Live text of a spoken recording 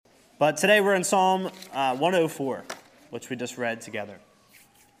But today we're in Psalm 104, which we just read together.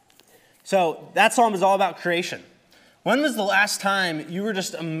 So that psalm is all about creation. When was the last time you were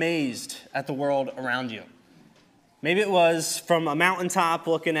just amazed at the world around you? Maybe it was from a mountaintop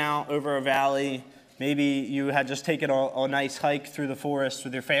looking out over a valley. Maybe you had just taken a nice hike through the forest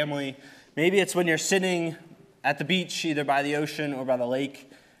with your family. Maybe it's when you're sitting at the beach, either by the ocean or by the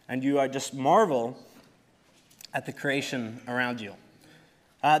lake, and you just marvel at the creation around you.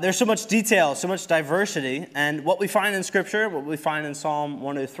 There's so much detail, so much diversity, and what we find in Scripture, what we find in Psalm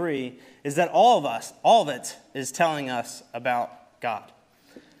 103, is that all of it is telling us about God.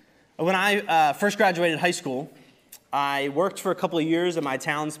 When I first graduated high school, I worked for a couple of years at my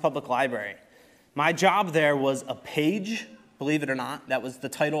town's public library. My job there was a page, believe it or not. That was the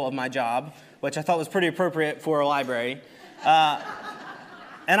title of my job, which I thought was pretty appropriate for a library.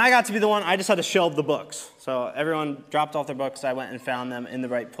 And I got to be the one, I just had to shelve the books. So everyone dropped off their books, I went and found them in the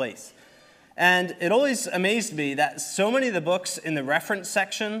right place. And it always amazed me that so many of the books in the reference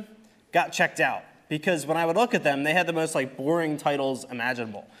section got checked out. Because when I would look at them, they had the most boring titles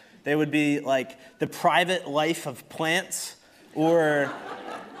imaginable. They would be like The Private Life of Plants, or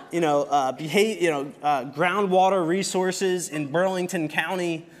groundwater resources in Burlington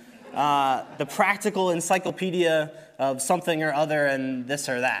County, the Practical Encyclopedia of something or other, and this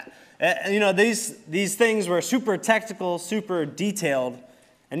or that. These things were super technical, super detailed,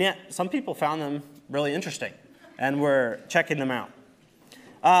 and yet some people found them really interesting and were checking them out.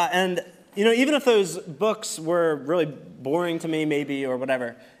 Even if those books were really boring to me, maybe, or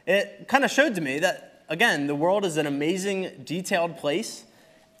whatever, it kind of showed to me that, again, the world is an amazing, detailed place,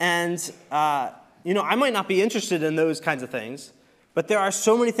 and I might not be interested in those kinds of things, but there are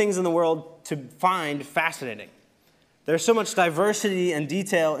so many things in the world to find fascinating. There's so much diversity and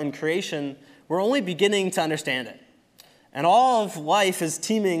detail in creation, we're only beginning to understand it. And all of life is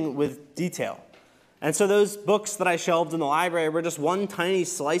teeming with detail. And so those books that I shelved in the library were just one tiny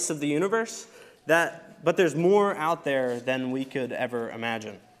slice of the universe, but there's more out there than we could ever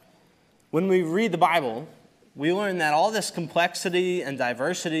imagine. When we read the Bible, we learn that all this complexity and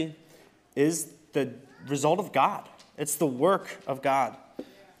diversity is the result of God. It's the work of God,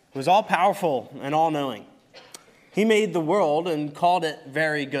 who is all-powerful and all-knowing. He made the world and called it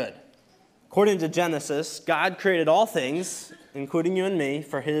very good. According to Genesis, God created all things, including you and me,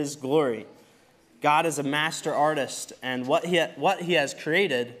 for his glory. God is a master artist, and what he has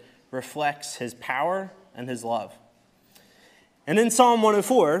created reflects his power and his love. And in Psalm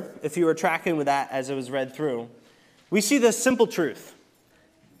 104, if you were tracking with that as it was read through, we see this simple truth,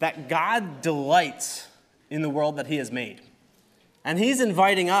 that God delights in the world that he has made. And he's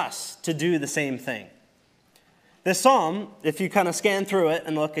inviting us to do the same thing. This psalm, if you kind of scan through it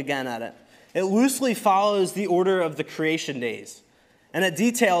and look again at it, it loosely follows the order of the creation days, and it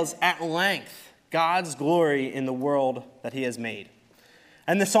details at length God's glory in the world that he has made.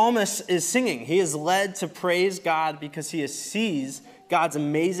 And the psalmist is singing. He is led to praise God because he sees God's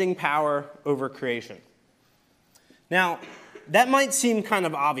amazing power over creation. Now, that might seem kind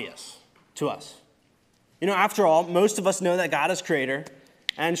of obvious to us. After all, most of us know that God is creator.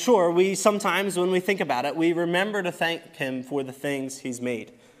 And sure, we sometimes, when we think about it, we remember to thank him for the things he's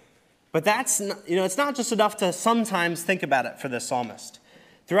made. But it's not just enough to sometimes think about it for the psalmist.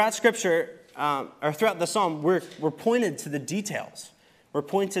 Throughout Scripture, or throughout the psalm, we're pointed to the details. We're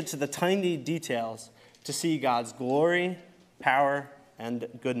pointed to the tiny details to see God's glory, power, and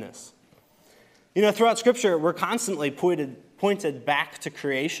goodness. Throughout Scripture, we're constantly pointed back to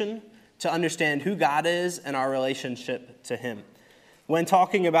creation to understand who God is and our relationship to him. When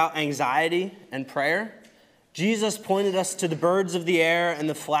talking about anxiety and prayer, Jesus pointed us to the birds of the air and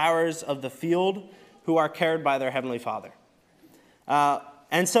the flowers of the field who are cared by their Heavenly Father.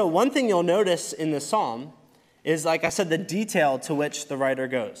 And so one thing you'll notice in this psalm is, like I said, the detail to which the writer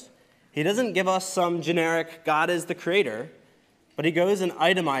goes. He doesn't give us some generic God is the creator, but he goes and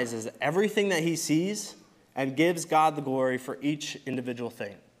itemizes everything that he sees and gives God the glory for each individual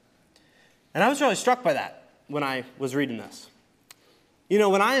thing. And I was really struck by that when I was reading this.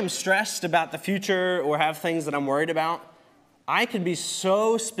 When I am stressed about the future or have things that I'm worried about, I can be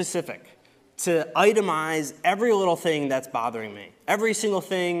so specific to itemize every little thing that's bothering me. Every single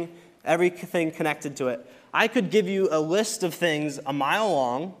thing, everything connected to it. I could give you a list of things a mile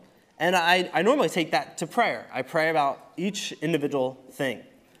long, and I normally take that to prayer. I pray about each individual thing.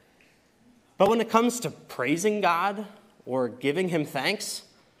 But when it comes to praising God or giving him thanks,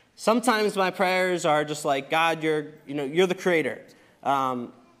 sometimes my prayers are just like, God, you're the creator.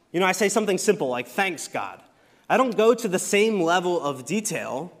 I say something simple like, thanks, God. I don't go to the same level of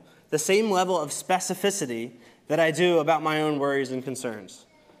detail, the same level of specificity that I do about my own worries and concerns.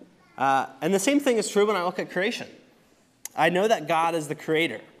 And the same thing is true when I look at creation. I know that God is the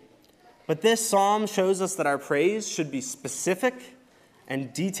creator. But this psalm shows us that our praise should be specific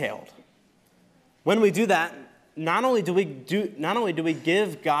and detailed. When we do that, not only do we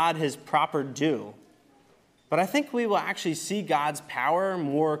give God his proper due, but I think we will actually see God's power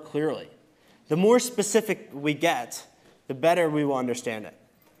more clearly. The more specific we get, the better we will understand it.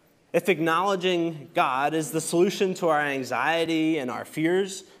 If acknowledging God is the solution to our anxiety and our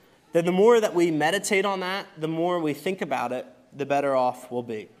fears, then the more that we meditate on that, the more we think about it, the better off we'll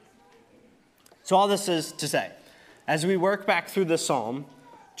be. So all this is to say, as we work back through the psalm,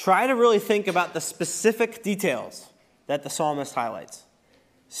 try to really think about the specific details that the psalmist highlights.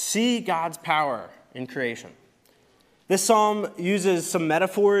 See God's power in creation. This psalm uses some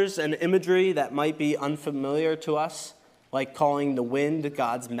metaphors and imagery that might be unfamiliar to us, like calling the wind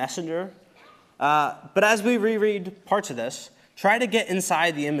God's messenger. But as we reread parts of this, try to get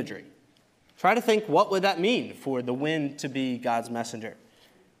inside the imagery. Try to think, what would that mean for the wind to be God's messenger?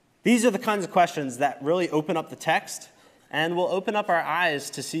 These are the kinds of questions that really open up the text and will open up our eyes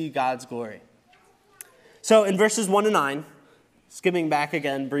to see God's glory. So in verses 1 to 9, skimming back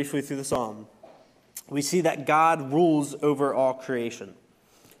again briefly through the psalm, we see that God rules over all creation.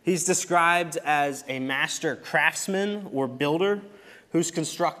 He's described as a master craftsman or builder who's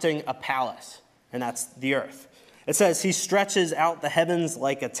constructing a palace, and that's the earth. It says he stretches out the heavens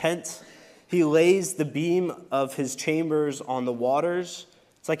like a tent. He lays the beam of his chambers on the waters.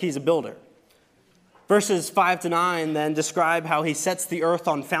 It's like he's a builder. Verses 5 to 9 then describe how he sets the earth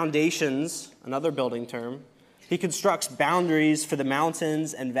on foundations, another building term. He constructs boundaries for the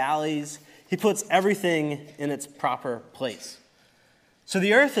mountains and valleys. He puts everything in its proper place. So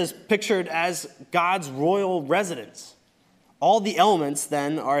the earth is pictured as God's royal residence. All the elements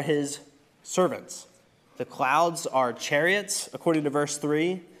then are his servants. The clouds are chariots, according to verse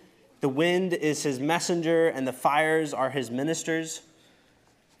 3. The wind is his messenger, and the fires are his ministers.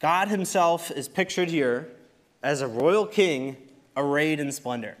 God himself is pictured here as a royal king arrayed in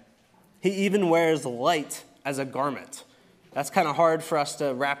splendor. He even wears light as a garment. That's kind of hard for us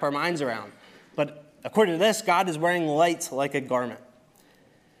to wrap our minds around. But according to this, God is wearing light like a garment.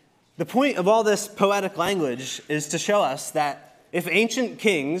 The point of all this poetic language is to show us that if ancient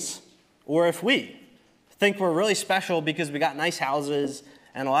kings, or if we, think we're really special because we got nice houses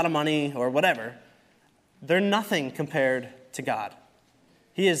and a lot of money or whatever, they're nothing compared to God.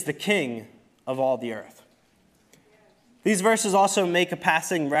 He is the king of all the earth. These verses also make a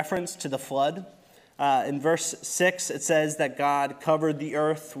passing reference to the flood. In verse 6, it says that God covered the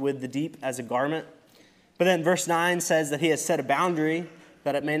earth with the deep as a garment. But then verse 9 says that he has set a boundary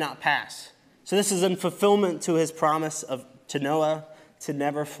that it may not pass. So this is in fulfillment to his promise to Noah to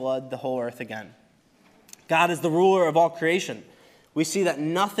never flood the whole earth again. God is the ruler of all creation. We see that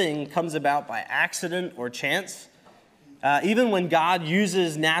nothing comes about by accident or chance. Even when God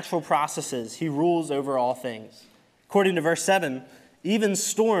uses natural processes, he rules over all things. According to verse 7, even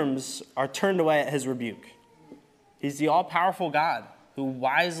storms are turned away at his rebuke. He's the all-powerful God who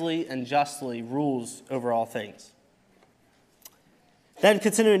wisely and justly rules over all things. Then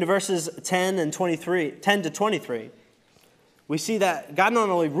continuing to verses 10 to 23, we see that God not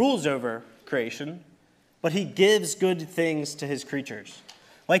only rules over creation, but he gives good things to his creatures.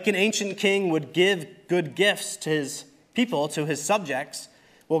 Like an ancient king would give good gifts to his people, to his subjects,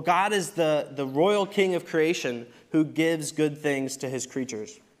 well, God is the royal king of creation who gives good things to his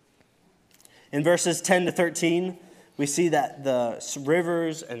creatures. In verses 10 to 13, we see that the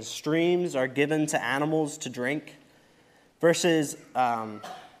rivers and streams are given to animals to drink. Verses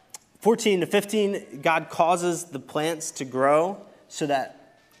 14 to 15, God causes the plants to grow so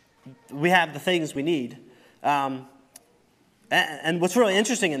that we have the things we need. And what's really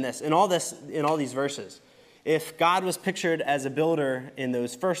interesting in all these verses, if God was pictured as a builder in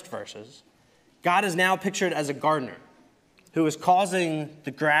those first verses, God is now pictured as a gardener who is causing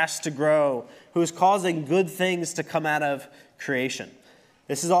the grass to grow, who is causing good things to come out of creation.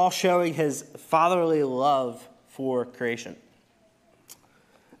 This is all showing his fatherly love for creation.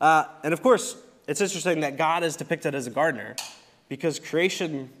 And of course, it's interesting that God is depicted as a gardener because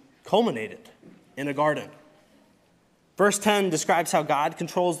creation culminated in a garden. Verse 10 describes how God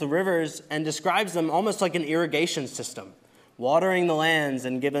controls the rivers and describes them almost like an irrigation system, watering the lands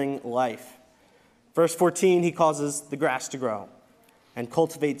and giving life. Verse 14, he causes the grass to grow and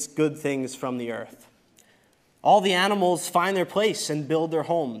cultivates good things from the earth. All the animals find their place and build their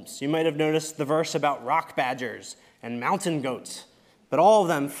homes. You might have noticed the verse about rock badgers and mountain goats, but all of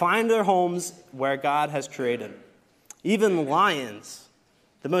them find their homes where God has created. Even lions,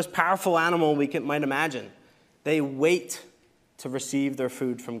 the most powerful animal we might imagine, they wait to receive their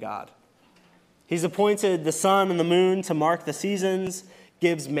food from God. He's appointed the sun and the moon to mark the seasons,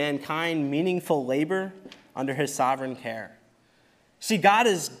 gives mankind meaningful labor under his sovereign care. See, God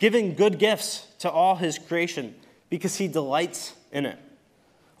is giving good gifts to all his creation because he delights in it.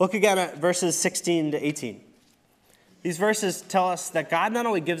 Look again at verses 16 to 18. These verses tell us that God not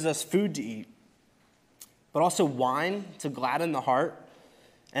only gives us food to eat, but also wine to gladden the heart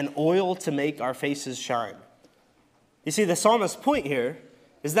and oil to make our faces shine. You see, the psalmist's point here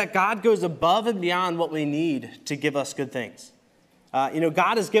is that God goes above and beyond what we need to give us good things.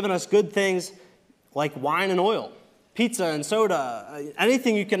 God has given us good things like wine and oil, pizza and soda,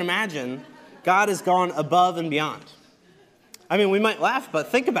 anything you can imagine. God has gone above and beyond. I mean, we might laugh, but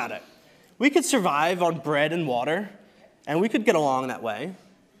think about it. We could survive on bread and water, and we could get along that way.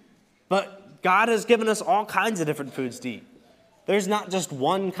 But God has given us all kinds of different foods to eat. There's not just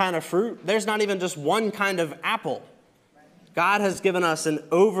one kind of fruit. There's not even just one kind of apple. God has given us an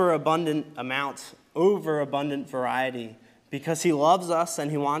overabundant variety, because he loves us and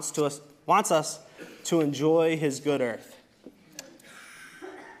he wants us to enjoy his good earth.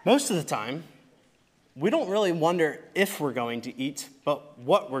 Most of the time, we don't really wonder if we're going to eat, but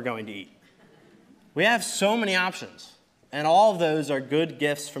what we're going to eat. We have so many options, and all of those are good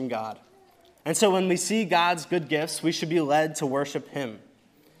gifts from God. And so when we see God's good gifts, we should be led to worship him.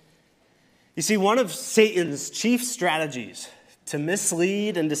 You see, one of Satan's chief strategies to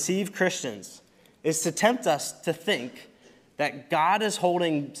mislead and deceive Christians is to tempt us to think that God is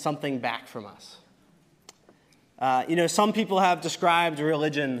holding something back from us. Some people have described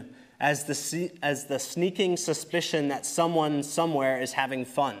religion as the sneaking suspicion that someone somewhere is having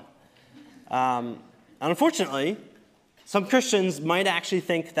fun. Unfortunately, some Christians might actually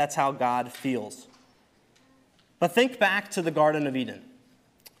think that's how God feels. But think back to the Garden of Eden.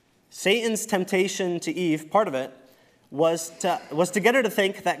 Satan's temptation to Eve, part of it, was to get her to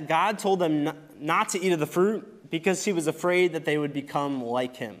think that God told them not to eat of the fruit because he was afraid that they would become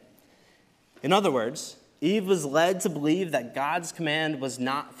like him. In other words, Eve was led to believe that God's command was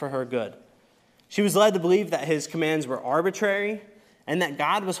not for her good. She was led to believe that his commands were arbitrary and that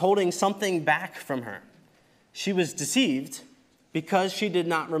God was holding something back from her. She was deceived because she did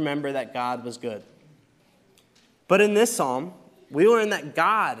not remember that God was good. But in this psalm, we learn that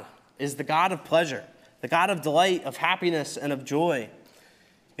God is the God of pleasure, the God of delight, of happiness, and of joy.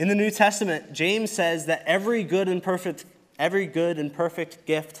 In the New Testament, James says that every good and perfect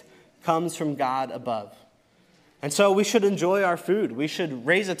gift comes from God above. And so we should enjoy our food. We should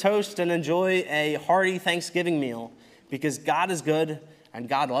raise a toast and enjoy a hearty Thanksgiving meal because God is good and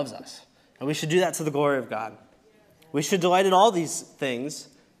God loves us. And we should do that to the glory of God. We should delight in all these things,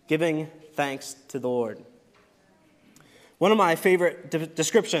 giving thanks to the Lord. One of my favorite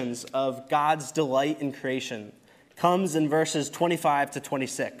descriptions of God's delight in creation comes in verses 25 to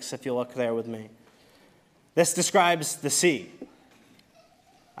 26, if you look there with me. This describes the sea.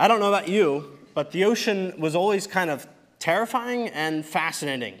 I don't know about you, but the ocean was always kind of terrifying and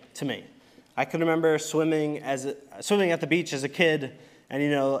fascinating to me. I can remember swimming at the beach as a kid, and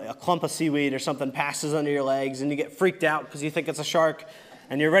a clump of seaweed or something passes under your legs, and you get freaked out because you think it's a shark,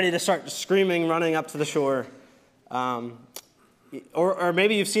 and you're ready to start screaming, running up to the shore. Or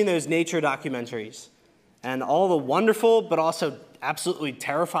maybe you've seen those nature documentaries and all the wonderful but also absolutely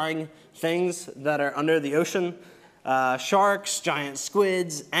terrifying things that are under the ocean. Sharks, giant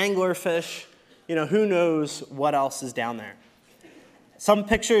squids, anglerfish, who knows what else is down there. Some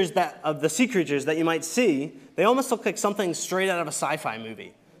pictures of the sea creatures that you might see, they almost look like something straight out of a sci-fi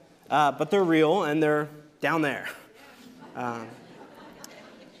movie. But they're real and they're down there.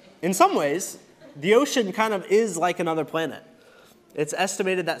 In some ways, the ocean kind of is like another planet. It's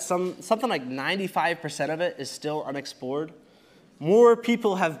estimated that something like 95% of it is still unexplored. More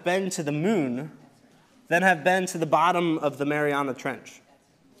people have been to the moon than have been to the bottom of the Mariana Trench.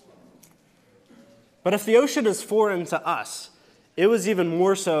 But if the ocean is foreign to us, it was even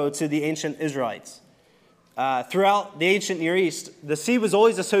more so to the ancient Israelites. Throughout the ancient Near East, the sea was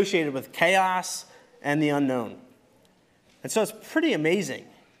always associated with chaos and the unknown. And so it's pretty amazing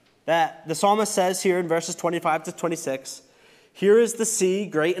that the psalmist says here in verses 25 to 26, "Here is the sea,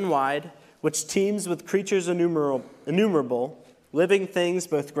 great and wide, which teems with creatures innumerable, living things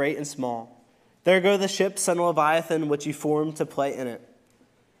both great and small. There go the ships and Leviathan, which you formed to play in it."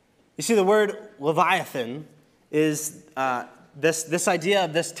 You see, the word Leviathan is this idea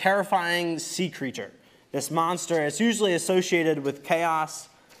of this terrifying sea creature, this monster. It's usually associated with chaos,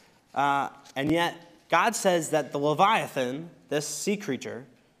 and yet God says that the Leviathan, this sea creature,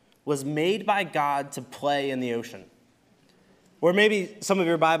 was made by God to play in the ocean. Or maybe some of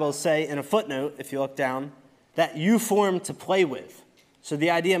your Bibles say in a footnote, if you look down, that you formed to play with. So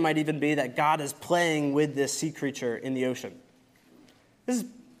the idea might even be that God is playing with this sea creature in the ocean. This is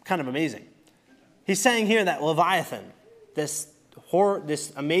kind of amazing. He's saying here that Leviathan, this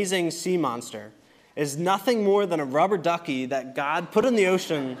amazing sea monster, is nothing more than a rubber ducky that God put in the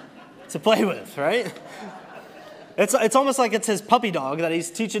ocean to play with, right? It's almost like it's his puppy dog that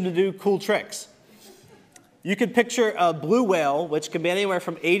he's teaching to do cool tricks. You could picture a blue whale, which can be anywhere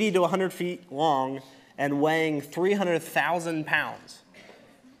from 80 to 100 feet long and weighing 300,000 pounds.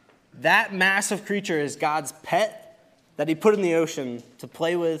 That massive creature is God's pet that he put in the ocean to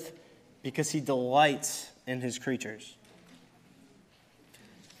play with because he delights in his creatures.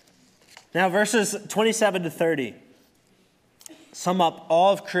 Now, verses 27 to 30 sum up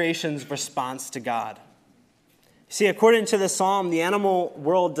all of creation's response to God. See, according to the psalm, the animal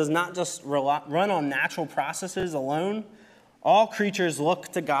world does not just run on natural processes alone. All creatures look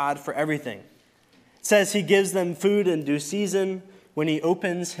to God for everything. It says he gives them food in due season. When he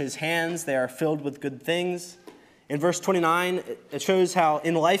opens his hands, they are filled with good things. In verse 29, it shows how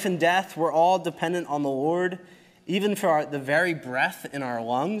in life and death, we're all dependent on the Lord, even for the very breath in our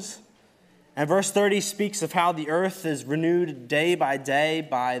lungs. And verse 30 speaks of how the earth is renewed day by day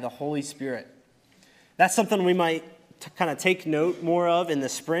by the Holy Spirit. That's something we might kind of take note more of in the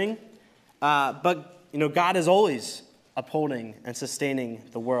spring. But God is always upholding and sustaining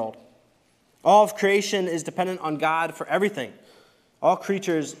the world. All of creation is dependent on God for everything. All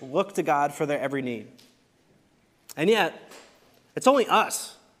creatures look to God for their every need. And yet, it's only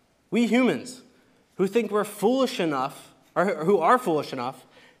us, we humans, who think we're foolish enough, or who are foolish enough,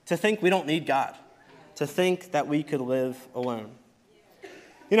 to think we don't need God, to think that we could live alone.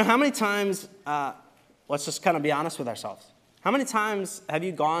 How many times, let's just kind of be honest with ourselves. How many times have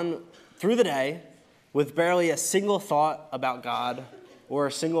you gone through the day with barely a single thought about God or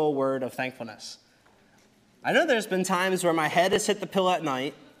a single word of thankfulness? I know there's been times where my head has hit the pillow at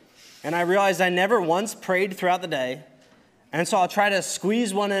night, and I realized I never once prayed throughout the day, and so I'll try to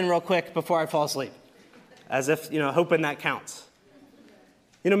squeeze one in real quick before I fall asleep, as if, hoping that counts.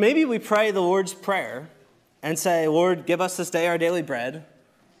 Maybe we pray the Lord's Prayer and say, Lord, give us this day our daily bread,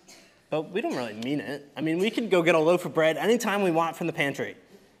 but we don't really mean it. We can go get a loaf of bread anytime we want from the pantry.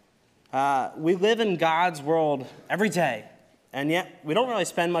 We live in God's world every day, and yet we don't really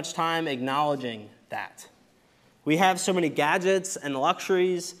spend much time acknowledging that. We have so many gadgets and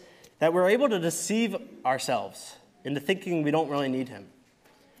luxuries that we're able to deceive ourselves into thinking we don't really need him.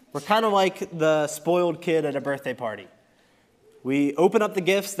 We're kind of like the spoiled kid at a birthday party. We open up the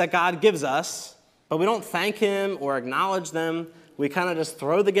gifts that God gives us, but we don't thank him or acknowledge them. We kind of just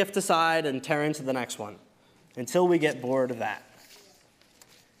throw the gift aside and tear into the next one until we get bored of that.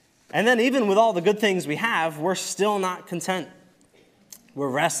 And then even with all the good things we have, we're still not content. We're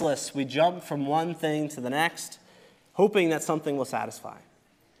restless. We jump from one thing to the next, hoping that something will satisfy.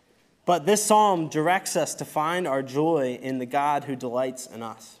 But this psalm directs us to find our joy in the God who delights in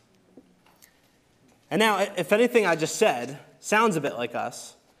us. And now, if anything I just said sounds a bit like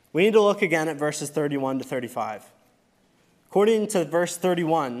us, we need to look again at verses 31 to 35. According to verse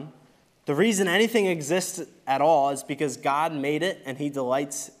 31, the reason anything exists at all is because God made it and he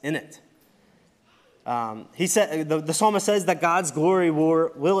delights in it. He said, the psalmist says that God's glory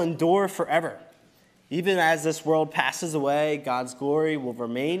will endure forever. Even as this world passes away, God's glory will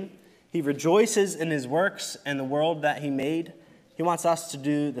remain. He rejoices in his works and the world that he made. He wants us to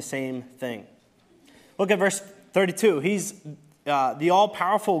do the same thing. Look at verse 32. He's the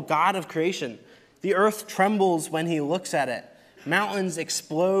all-powerful God of creation. The earth trembles when he looks at it. Mountains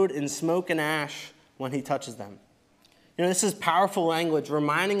explode in smoke and ash when he touches them. This is powerful language,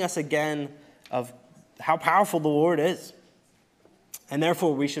 reminding us again of how powerful the Lord is. And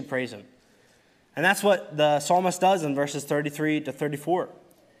therefore, we should praise him. And that's what the psalmist does in verses 33 to 34.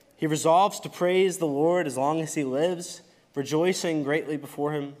 He resolves to praise the Lord as long as he lives, rejoicing greatly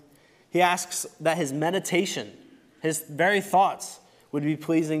before him. He asks that his meditation, his very thoughts, would be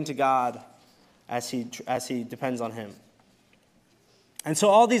pleasing to God as he depends on him. And so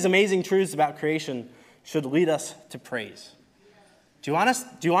all these amazing truths about creation should lead us to praise. Do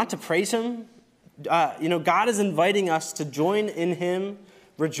you want to praise him? God is inviting us to join in him,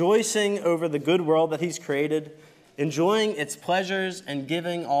 rejoicing over the good world that he's created, enjoying its pleasures, and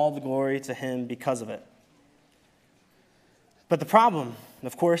giving all the glory to him because of it. But the problem,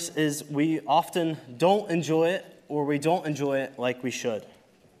 of course, is we often don't enjoy it, or we don't enjoy it like we should.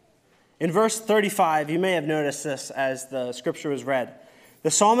 In verse 35, you may have noticed this as the scripture was read. The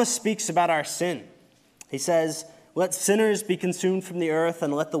psalmist speaks about our sin. He says, "Let sinners be consumed from the earth,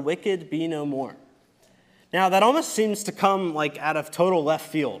 and let the wicked be no more." Now, that almost seems to come like out of total left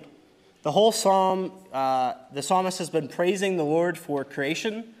field. The whole psalm, the psalmist has been praising the Lord for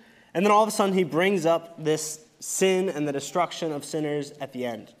creation, and then all of a sudden he brings up this sin and the destruction of sinners at the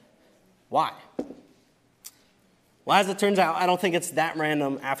end. Why? Well, as it turns out, I don't think it's that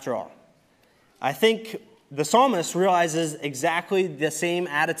random after all. I think the psalmist realizes exactly the same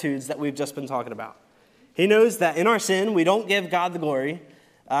attitudes that we've just been talking about. He knows that in our sin, we don't give God the glory,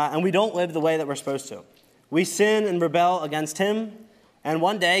 and we don't live the way that we're supposed to. We sin and rebel against him, and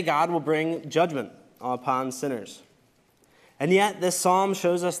one day God will bring judgment upon sinners. And yet this psalm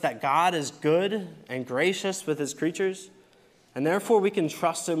shows us that God is good and gracious with his creatures, and therefore we can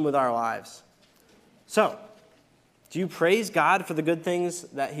trust him with our lives. So, do you praise God for the good things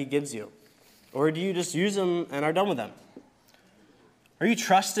that he gives you? Or do you just use them and are done with them? Are you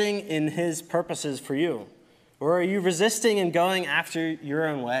trusting in his purposes for you? Or are you resisting and going after your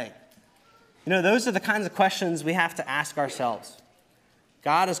own way? Those are the kinds of questions we have to ask ourselves.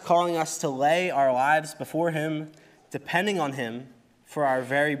 God is calling us to lay our lives before him, depending on him for our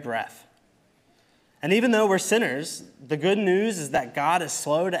very breath. And even though we're sinners, the good news is that God is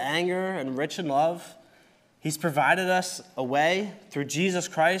slow to anger and rich in love. He's provided us a way through Jesus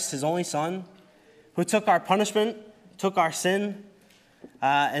Christ, his only Son, who took our punishment, took our sin,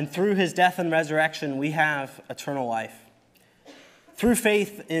 and through his death and resurrection, we have eternal life. Through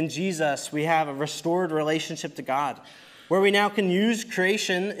faith in Jesus, we have a restored relationship to God, where we now can use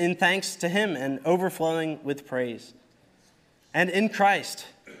creation in thanks to him and overflowing with praise. And in Christ,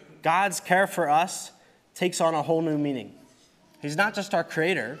 God's care for us takes on a whole new meaning. He's not just our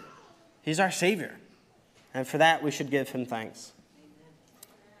creator, he's our Savior. And for that, we should give him thanks.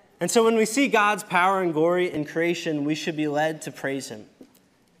 And so when we see God's power and glory in creation, we should be led to praise him.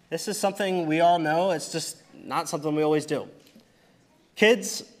 This is something we all know. It's just not something we always do.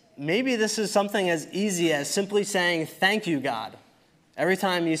 Kids, maybe this is something as easy as simply saying, "Thank you, God," every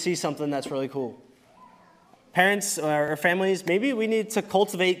time you see something that's really cool. Parents or families, maybe we need to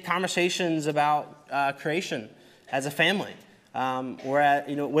cultivate conversations about creation as a family. Or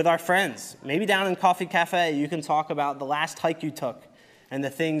with our friends. Maybe down in Coffee Cafe, you can talk about the last hike you took and the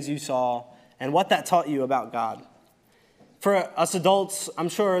things you saw and what that taught you about God. For us adults, I'm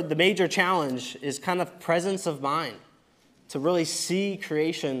sure the major challenge is kind of presence of mind to really see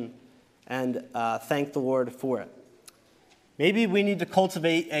creation and thank the Lord for it. Maybe we need to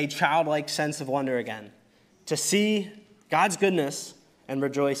cultivate a childlike sense of wonder again, to see God's goodness and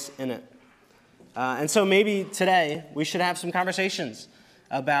rejoice in it. And so maybe today we should have some conversations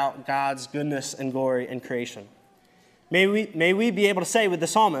about God's goodness and glory in creation. May we be able to say with the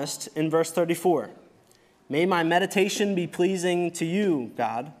psalmist in verse 34, "May my meditation be pleasing to you,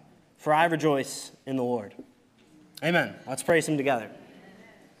 God, for I rejoice in the Lord." Amen. Let's praise him together.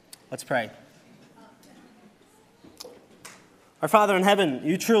 Let's pray. Our Father in heaven,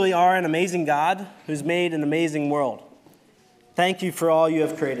 you truly are an amazing God who's made an amazing world. Thank you for all you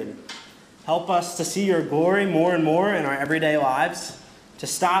have created. Help us to see your glory more and more in our everyday lives, to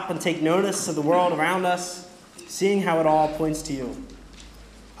stop and take notice of the world around us, seeing how it all points to you.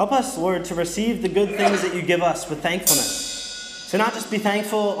 Help us, Lord, to receive the good things that you give us with thankfulness, to not just be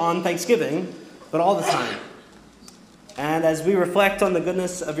thankful on Thanksgiving, but all the time. And as we reflect on the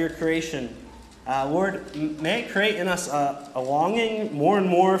goodness of your creation, Lord, may it create in us a longing more and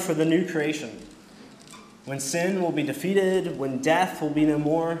more for the new creation, when sin will be defeated, when death will be no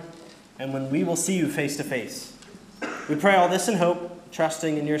more, and when we will see you face to face. We pray all this in hope,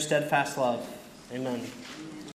 trusting in your steadfast love. Amen.